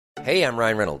Hey, I'm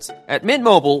Ryan Reynolds. At Mint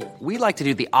Mobile, we like to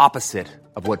do the opposite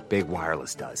of what Big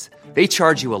Wireless does. They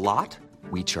charge you a lot,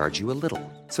 we charge you a little.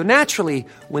 So naturally,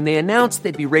 when they announced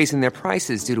they'd be raising their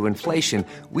prices due to inflation,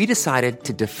 we decided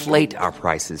to deflate our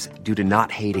prices due to not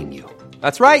hating you.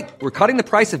 That's right. We're cutting the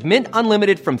price of Mint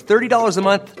Unlimited from $30 a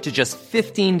month to just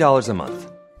 $15 a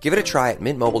month. Give it a try at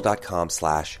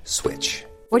mintmobile.com/switch.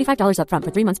 $45 up front for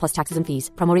 3 months plus taxes and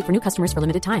fees. Promo rate for new customers for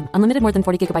limited time. Unlimited more than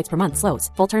 40 gigabytes per month. Slows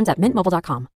full terms at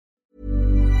mintmobile.com.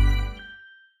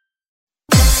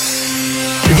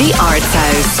 The Arts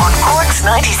House on Cork's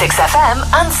 96 FM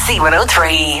and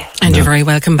C103. And you're very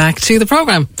welcome back to the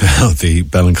programme. The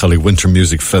Ballincollig Winter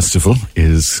Music Festival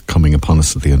is coming upon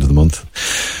us at the end of the month.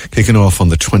 Kicking off on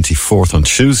the 24th on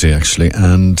Tuesday, actually.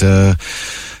 And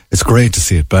it's great to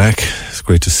see it back. It's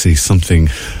great to see something.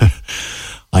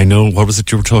 I know, what was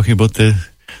it you were talking about? The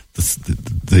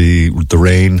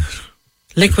rain.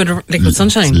 Liquid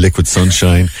sunshine. Liquid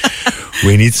sunshine.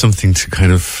 We need something to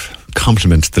kind of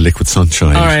complement the liquid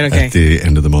sunshine at the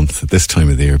end of the month, at this time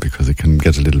of the year, because it can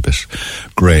get a little bit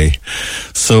grey.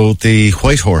 So the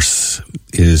White Horse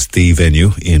is the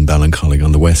venue in Ballincollig,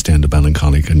 on the west end of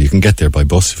Ballincollig, and you can get there by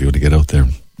bus if you want to get out there.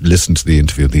 Listen to the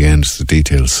interview at the end, the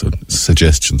details,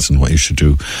 suggestions and what you should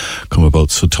do come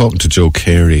about. So talking to Joe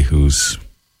Carey, who's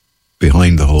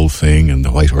behind the whole thing, and the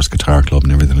White Horse Guitar Club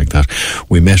and everything like that.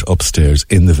 We met upstairs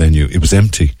in the venue. It was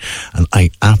empty, and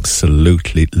I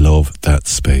absolutely love that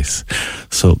space.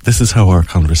 So this is how our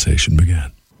conversation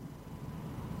began.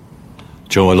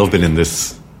 Joe, I love being in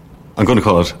this, I'm going to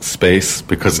call it space,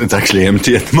 because it's actually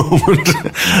empty at the moment.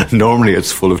 Normally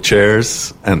it's full of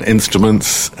chairs and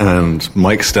instruments and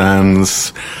mic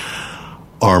stands,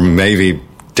 or maybe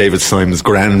David Simon's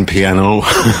grand piano,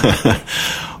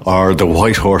 or the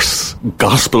White Horse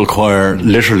Gospel Choir.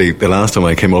 Literally, the last time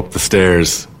I came up the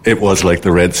stairs, it was like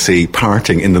the Red Sea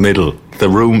parting in the middle. The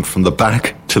room from the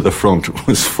back to the front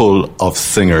was full of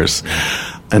singers.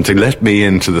 And to let me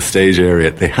into the stage area,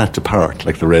 they had to part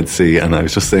like the Red Sea. And I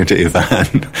was just saying to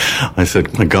Yvonne, I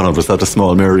said, my God, was that a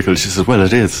small miracle? She said, well,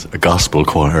 it is a gospel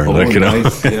choir. Oh, like, you know.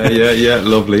 Nice. Yeah,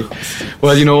 lovely.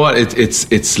 Well, you know what?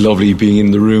 It's lovely being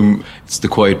in the room. It's the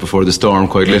quiet before the storm,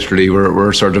 quite literally.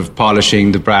 We're sort of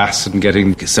polishing the brass and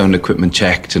getting sound equipment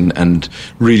checked. And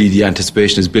really the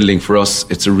anticipation is building for us.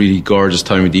 It's a really gorgeous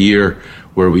time of the year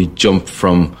where we jump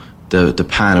from the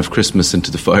pan of Christmas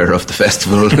into the fire of the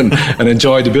festival and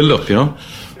enjoy the build-up, you know.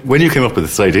 When you came up with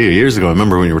this idea years ago, I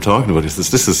remember when you were talking about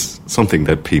this is something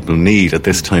that people need at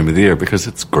this time of the year, because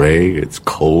it's grey, it's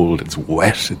cold, it's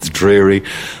wet, it's dreary,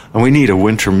 and we need a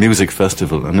winter music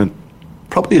festival, and it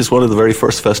probably is one of the very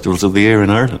first festivals of the year in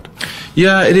Ireland.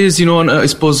 Yeah, it is, you know, and I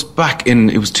suppose back in,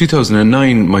 it was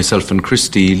 2009, myself and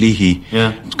Christy Leahy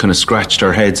kind of scratched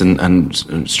our heads and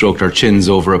stroked our chins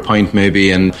over a pint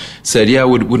maybe, and said,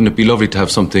 wouldn't it be lovely to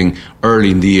have something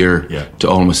early in the year to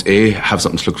almost have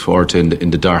something to look forward to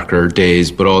in the darker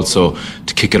days, but also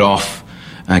to kick it off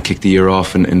and kick the year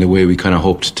off in the way we kind of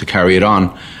hoped to carry it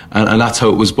on. And that's how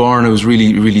it was born. It was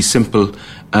really, really simple.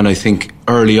 And I think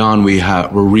early on we're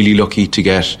really lucky to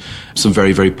get some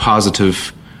very, very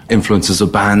positive influences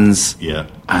of bands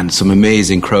and some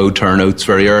amazing crowd turnouts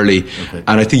very early. Okay.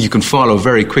 And I think you can follow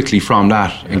very quickly from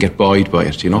that and get buoyed by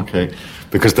it, you know. Okay.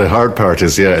 Because the hard part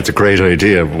is, it's a great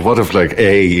idea. But what if, like,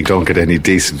 A, you don't get any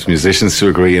decent musicians to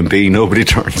agree, and B, nobody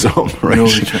turns up,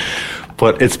 right?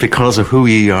 But it's because of who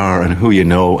ye are and who you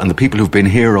know and the people who've been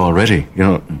here already. You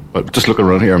know, just looking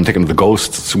around here, I'm thinking of the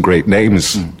Ghosts, some great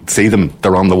names. See them,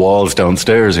 they're on the walls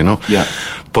downstairs, you know. Yeah.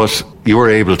 But you were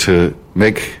able to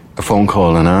make a phone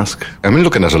call and ask. I'm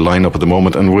looking at a lineup at the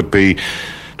moment, and would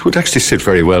actually sit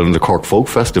very well in the Cork Folk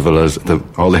Festival as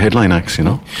all the headline acts, you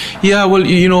know? Yeah, well,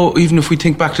 you know, even if we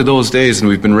think back to those days, and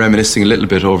we've been reminiscing a little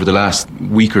bit over the last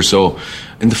week or so,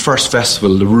 in the first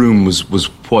festival, the room was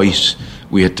white.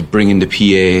 We had to bring in the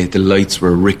PA, the lights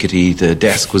were rickety, the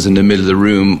desk was in the middle of the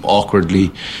room awkwardly,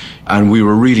 and we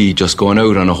were really just going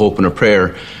out on a hope and a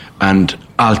prayer. And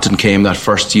Alton came that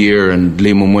first year, and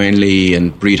Liam Wainley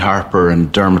and Breed Harper and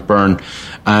Dermot Byrne.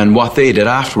 And what they did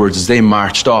afterwards is they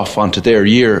marched off onto their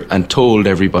year and told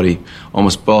everybody,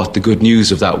 almost brought the good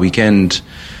news of that weekend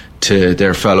to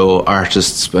their fellow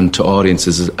artists and to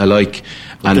audiences alike.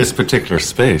 And this particular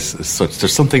space is such,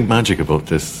 there's something magic about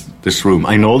this room.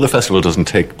 I know the festival doesn't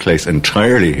take place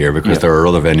entirely here, because there are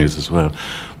other venues as well,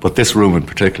 but this room in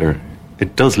particular,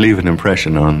 it does leave an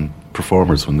impression on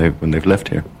performers when they've left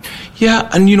here. Yeah,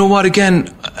 and you know what,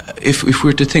 again, if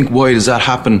we're to think why does that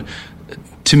happen,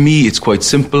 to me it's quite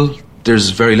simple.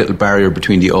 There's very little barrier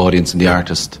between the audience and the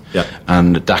artist. Yeah.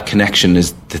 And that connection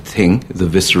is the thing, the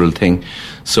visceral thing.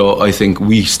 So I think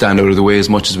we stand out of the way as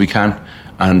much as we can,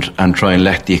 and try and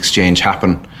let the exchange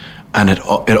happen. And it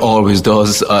always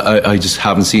does. I just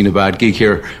haven't seen a bad gig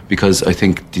here, because I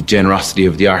think the generosity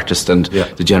of the artist and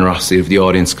the generosity of the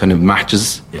audience kind of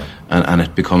matches, and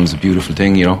it becomes a beautiful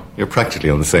thing, you know. You're practically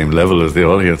on the same level as the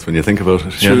audience when you think about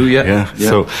it. True, yeah.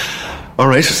 So, all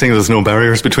right, seeing there's no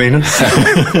barriers between us,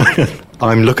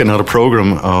 I'm looking at a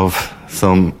programme of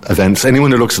some events.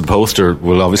 Anyone who looks at the poster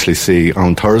will obviously see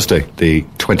on Thursday, the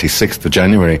 26th of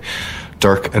January,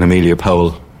 Dirk and Amelia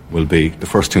Powell will be the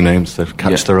first two names that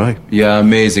catch their eye. Yeah,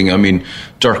 amazing. I mean,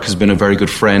 Dirk has been a very good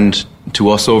friend to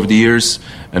us over the years,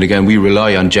 and again, we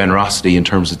rely on generosity in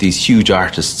terms of these huge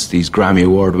artists, these Grammy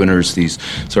Award winners, these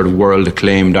sort of world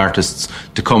acclaimed artists,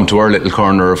 to come to our little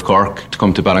corner of Cork, to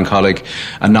come to Ballincollig,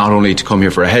 and not only to come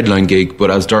here for a headline gig, but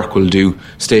as Dirk will do,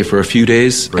 stay for a few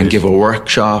days and give a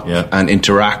workshop and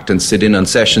interact and sit in on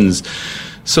sessions.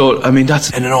 So, I mean, that's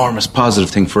an enormous positive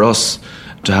thing for us,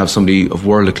 to have somebody of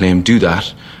world acclaim do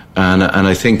that. And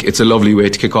I think it's a lovely way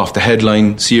to kick off the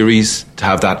headline series, to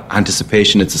have that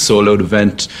anticipation. It's a sold-out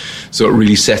event, so it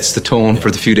really sets the tone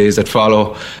for the few days that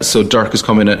follow. So Dirk is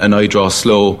coming, and I Draw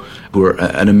Slow, who are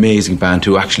an amazing band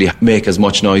who actually make as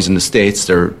much noise in the States.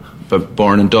 They're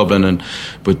born in Dublin,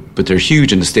 but they're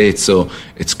huge in the States, so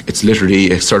it's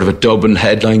literally a sort of a Dublin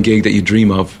headline gig that you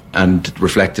dream of, and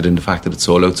reflected in the fact that it's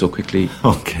sold out so quickly.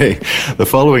 Okay. The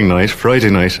following night, Friday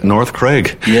night, North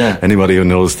Craig. Yeah. Anybody who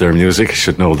knows their music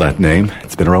should know that name.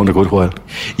 It's been around a good while.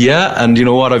 Yeah, and you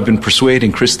know what? I've been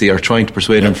persuading Christy, or trying to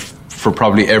persuade him for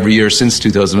probably every year since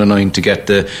 2009 to get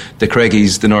the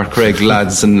Craigies, the North Craig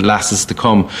lads and lasses to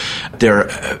come. They're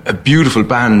a beautiful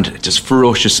band, just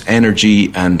ferocious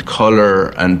energy and colour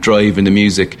and drive in the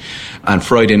music. And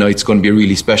Friday night's going to be a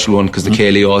really special one, because the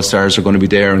Cayley All-Stars are going to be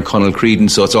there, and Conall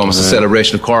Creedon, so it's almost a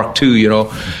celebration of Cork too, you know,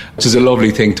 which is a lovely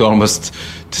thing to almost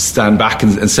to stand back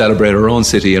and celebrate our own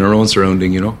city and our own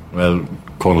surrounding, you know. Well,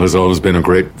 Conall has always been a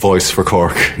great voice for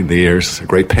Cork in the years, a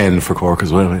great pen for Cork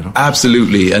as well, you know.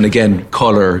 Absolutely, and again,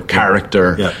 colour,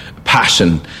 character,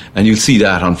 passion, and you'll see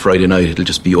that on Friday night. It'll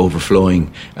just be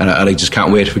overflowing, and I just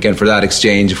can't wait again for that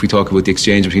exchange. If we talk about the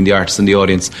exchange between the artist and the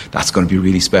audience, that's going to be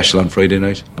really special on Friday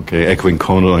night. Okay, echoing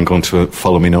Conall, I'm going to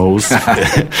follow me nose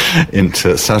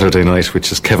into Saturday night,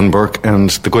 which is Kevin Burke and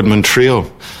the Goodman Trio.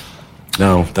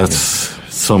 Now, that's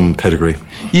some pedigree.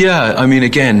 Yeah, I mean,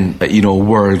 again, you know,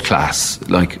 world class.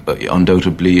 Like,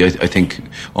 undoubtedly, I think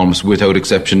almost without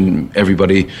exception,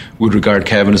 everybody would regard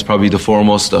Kevin as probably the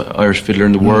foremost Irish fiddler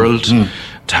in the world.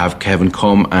 To have Kevin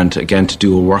come and again to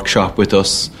do a workshop with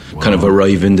us, kind of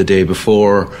arrive in the day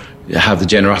before, have the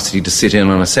generosity to sit in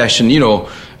on a session. You know,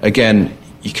 again,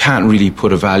 you can't really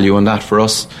put a value on that for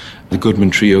us. The Goodman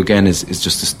Trio again is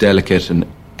just this delicate and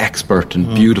expert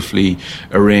and beautifully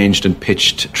arranged and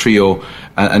pitched trio,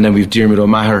 and then we've Diarmuid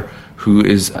O'Maher, who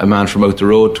is a man from out the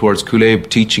road towards Coolab,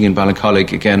 teaching in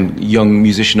Ballincollig, again, young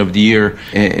musician of the year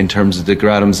in terms of the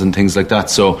Gradams and things like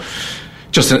that. So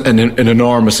just an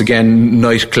enormous, again,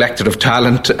 night collected of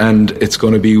talent, and it's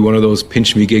going to be one of those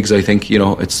pinch me gigs. I think, you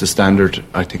know, it's the standard.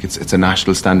 I think it's a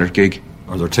national standard gig.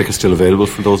 Are there tickets still available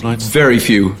for those nights? Very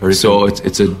few.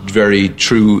 It's a very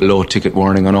true low ticket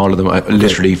warning on all of them.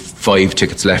 Literally 5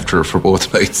 tickets left for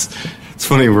both nights. It's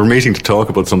funny, we're meeting to talk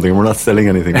about something and we're not selling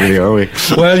anything, really, are we?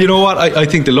 Well, you know what? I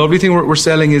think the lovely thing we're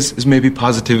selling is maybe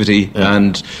positivity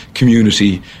and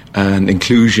community and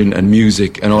inclusion and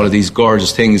music and all of these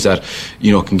gorgeous things that,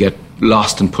 you know, can get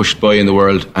lost and pushed by in the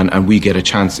world, and we get a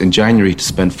chance in January to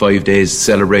spend 5 days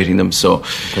celebrating them. So,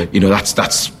 you know,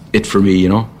 that's it for me, you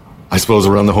know. I suppose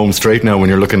we're on the home straight now when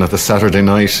you're looking at the Saturday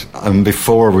night. And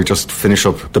before we just finish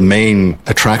up the main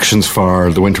attractions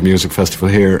for the Winter Music Festival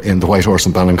here in the White Horse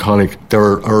in Ballincollig, there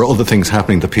are other things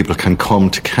happening that people can come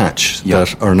to catch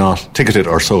that are not ticketed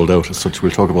or sold out as such.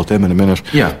 We'll talk about them in a minute.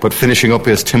 Yeah. But finishing up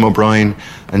is Tim O'Brien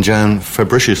and Jan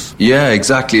Fabricius. Yeah,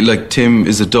 exactly. Like, Tim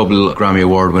is a double Grammy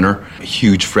Award winner, a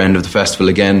huge friend of the festival,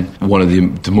 again, one of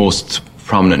the most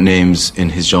prominent names in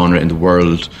his genre in the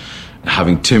world.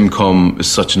 Having Tim come is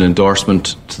such an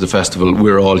endorsement to the festival.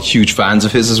 We're all huge fans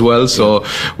of his as well, so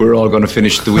we're all going to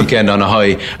finish the weekend on a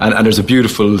high. And there's a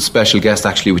beautiful special guest,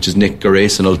 actually, which is Nick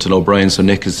Gerace and Ultan O'Brien. So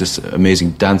Nick is this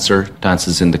amazing dancer,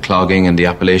 dances in the clogging and the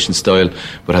Appalachian style,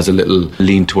 but has a little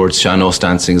lean towards Sean-O's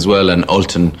dancing as well. And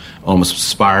Ultan almost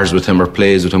spars with him or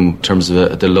plays with him in terms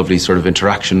of the lovely sort of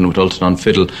interaction with Ultan on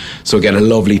fiddle. So again, a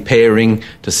lovely pairing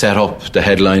to set up the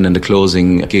headline and the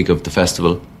closing gig of the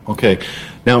festival. Okay.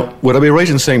 Now, would I be right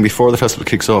in saying before the festival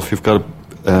kicks off, you've got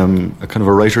a kind of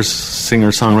a writers,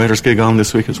 singer-songwriters gig on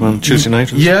this week as well, Tuesday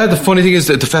night? Yeah, the funny thing is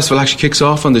that the festival actually kicks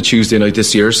off on the Tuesday night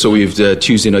this year. So we have the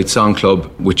Tuesday Night Song Club,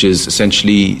 which is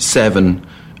essentially 7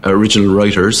 original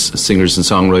writers, singers and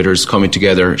songwriters coming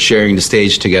together, sharing the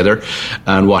stage together.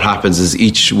 And what happens is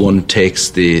each one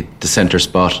takes the centre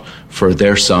spot for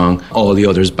their song, all the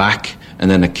others back, and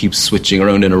then it keeps switching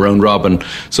around in a round robin.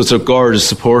 So it's a gorgeous,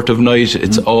 supportive night.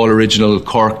 It's all original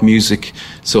Cork music,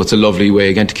 so it's a lovely way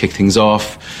again to kick things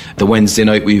off. The Wednesday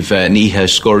night we've Niha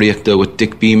Scoriachta with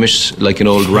Dick Beamish, like an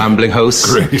old rambling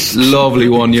house. Great. Lovely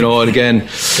one, you know, and again,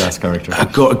 Gas character.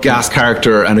 a gas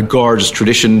character and a gorgeous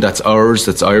tradition that's ours,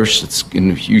 that's Irish, that's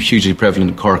hugely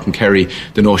prevalent in Cork and Kerry,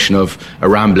 the notion of a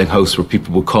rambling house where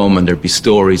people would come and there'd be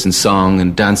stories and song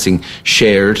and dancing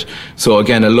shared. So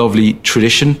again, a lovely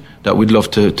tradition that we'd love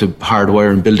to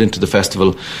hardwire and build into the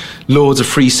festival. Loads of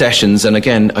free sessions, and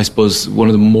again, I suppose one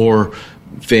of the more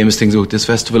famous things about this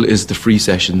festival is the free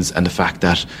sessions and the fact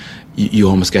that you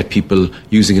almost get people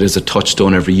using it as a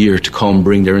touchstone every year to come,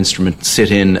 bring their instrument,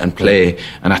 sit in and play,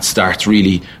 and that starts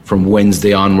really from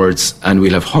Wednesday onwards, and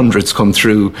we'll have hundreds come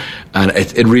through, and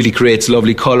it really creates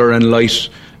lovely colour and light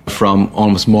from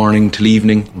almost morning till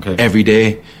evening, every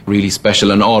day. Really special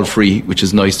and all free, which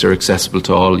is nice. They're accessible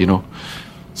to all, you know.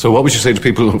 So what would you say to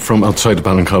people from outside of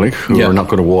Ballincollig who are not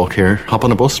going to walk here? Hop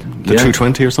on a bus, the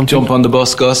 220 or something? Jump on the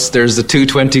bus, Gus. There's the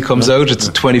 220 comes out. It's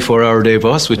a 24-hour day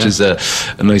bus, which is a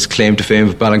nice claim to fame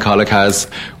that Ballincollig has.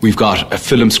 We've got a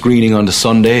film screening on the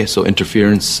Sunday, so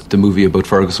Interference, the movie about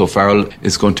Fergus O'Farrell,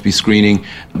 is going to be screening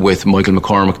with Michael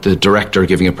McCormick, the director,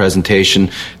 giving a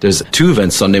presentation. There's 2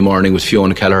 events Sunday morning with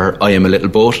Fiona Kelleher, I Am a Little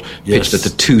Boat, pitched at the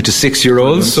 2 to 6 year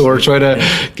olds, so we're trying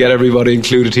to get everybody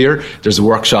included here. There's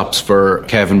workshops for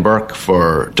Kevin Burke,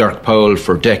 for Dirk Powell,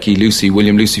 for Decky Lucy,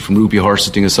 William Lucy from Ruby Horse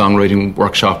is doing a songwriting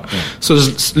workshop. So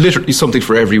there's literally something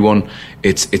for everyone.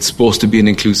 It's supposed to be an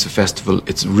inclusive festival.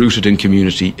 It's rooted in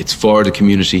community. It's for the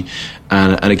community.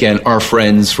 And again, our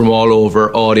friends from all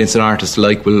over, audience and artists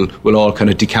alike, will all kind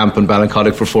of decamp in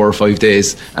Ballincollig for 4 or 5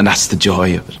 days, and that's the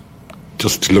joy of it.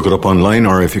 Just look it up online,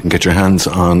 or if you can get your hands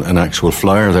on an actual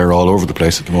flyer, they're all over the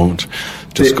place at the moment.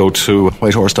 Just go to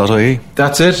whitehorse.ie.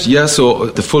 That's it, yeah. So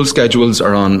the full schedules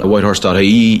are on whitehorse.ie.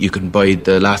 You can buy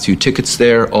the last few tickets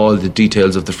there. All the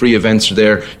details of the free events are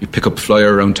there. You pick up a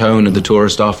flyer around town in the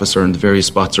tourist office or in the various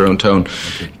spots around town.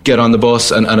 Get on the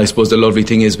bus, and I suppose the lovely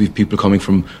thing is we've people coming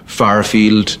from far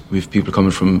afield. We've people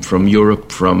coming from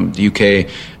Europe, from the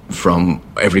UK, from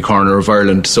every corner of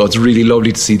Ireland, so it's really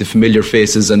lovely to see the familiar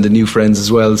faces and the new friends as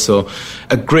well. So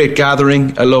a great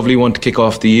gathering, a lovely one to kick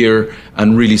off the year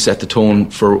and really set the tone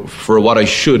for what I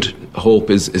should hope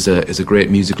is a great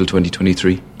musical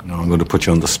 2023. No, I'm going to put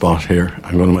you on the spot here.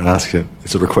 I'm going to ask you,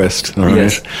 it's a request, all right?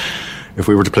 Yes. If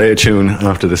we were to play a tune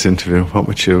after this interview, what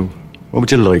would you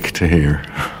like to hear?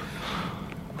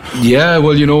 Yeah,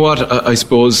 well, you know what, I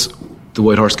suppose the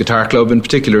White Horse Guitar Club in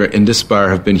particular in this bar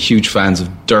have been huge fans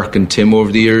of Dirk and Tim over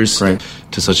the years, right,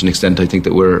 to such an extent I think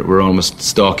that we're almost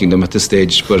stalking them at this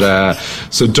stage. But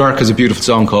so Dirk has a beautiful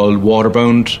song called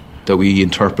Waterbound that we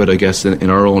interpret, I guess, in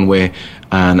our own way,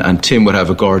 and Tim would have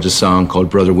a gorgeous song called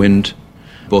Brother Wind.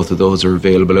 Both of those are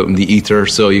available out in the ether,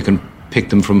 so you can pick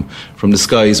them from the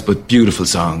skies, but beautiful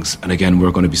songs. And again,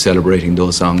 we're going to be celebrating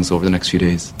those songs over the next few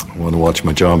days. I want to watch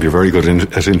my job. You're very good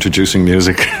at introducing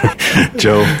music.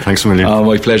 Joe, thanks a million.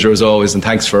 My pleasure as always, and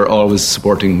thanks for always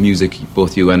supporting music,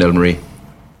 both you and Elle-Marie.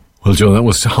 Well, Joe, that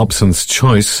was Hobson's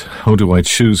choice. How do I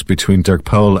choose between Dirk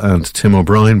Powell and Tim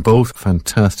O'Brien? Both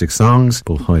fantastic songs,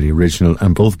 both highly original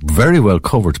and both very well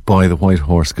covered by the White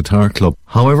Horse Guitar Club.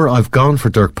 However, I've gone for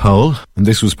Dirk Powell, and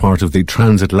this was part of the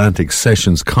Transatlantic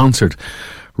Sessions concert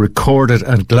recorded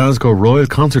at Glasgow Royal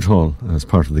Concert Hall as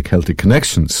part of the Celtic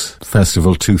Connections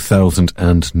Festival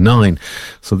 2009.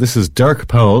 So this is Dirk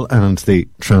Powell and the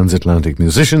Transatlantic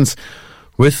Musicians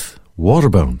with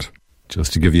Waterbound.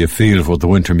 Just to give you a feel of what the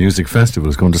Winter Music Festival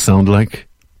is going to sound like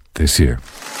this year.